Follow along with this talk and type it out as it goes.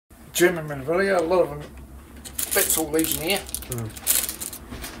German memorabilia, a lot of them, that's all Legionnaire,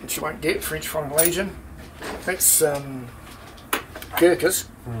 which you won't get, French Foreign Legion. That's Gurkhas,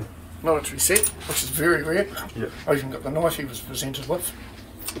 military set, which is very rare. Yeah. I even got the knife he was presented with.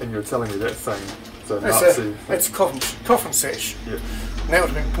 And you were telling me that thing, it's a Nazi. That's a coffin sash. Yeah. And that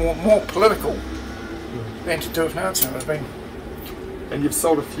would have been more political than to do with Nazi. It would have been. And you've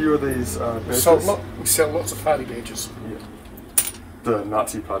sold a few of these badges? We sell lots of party badges. Yeah. The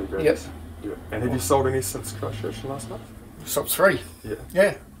Nazi party badges? Yep. Yeah. And have you sold any since Christchurch last month? Sold 3. Yeah.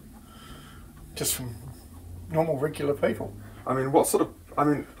 Yeah. Just from normal, regular people. I mean,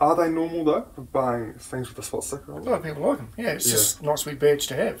 are they normal though, buying things with the swastika on A them? lot of people like them. Yeah, it's just a nice wee badge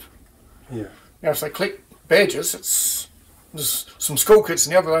to have. Yeah. Now, if they collect badges, there's some school kids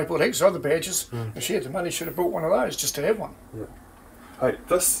the other day bought heaps of other badges. If she had the money, should have bought one of those just to have one. Yeah. Hey,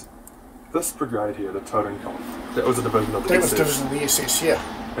 this brigade here, the Totenkopf, that was a division of the SS. That was a division of the SS,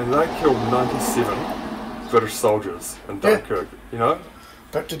 yeah. And they killed 97 British soldiers in Dunkirk, you know?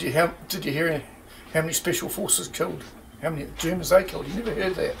 But did you hear how many special forces killed? How many Germans they killed? You never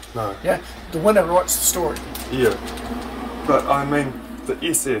heard that. No. Yeah, the winner writes the story. Yeah. But I mean, the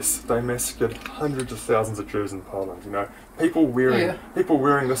SS, they massacred hundreds of thousands of Jews in Poland, you know? People wearing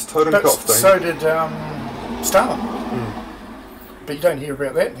this Totenkopf thing. So did Stalin. But you don't hear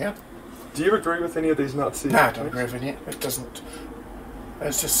about that now. Do you agree with any of these Nazi? No, I don't agree with it. It doesn't.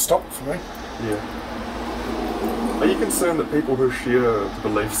 It's just stopped for me. Yeah. Are you concerned that people who share the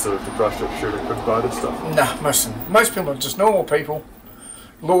beliefs of the Christchurch shooting could buy this stuff? No, most people are just normal people,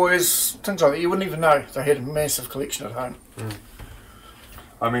 lawyers, things like that. You wouldn't even know they had a massive collection at home.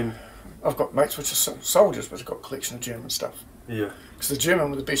 I mean, I've got mates which are soldiers, but have got a collection of German stuff. Yeah. Because the German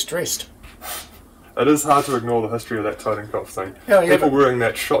were the best dressed. It is hard to ignore the history of that Totenkopf thing. Yeah, people wearing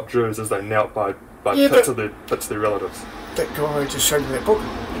that shot Jews as they knelt by pits of their relatives. That guy who just showed me that book,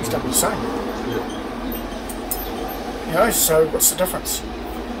 he's done the same. Yeah. You know, so what's the difference?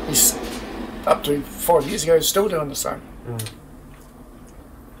 He's up to 5 years ago, still doing the same.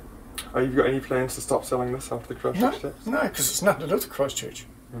 Have you got any plans to stop selling this after the Christchurch tax? No, because it's nothing to do with the Christchurch.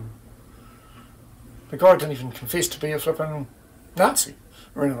 The guy didn't even confess to be a flipping Nazi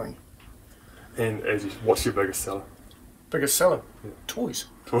or anything. And what's your biggest seller? Biggest seller? Yeah. Toys.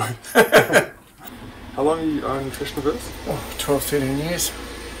 Toys. How long have you owned Christchurch? 12, 13 years.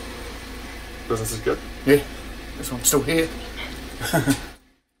 Business is good? Yeah, that's why I'm still here.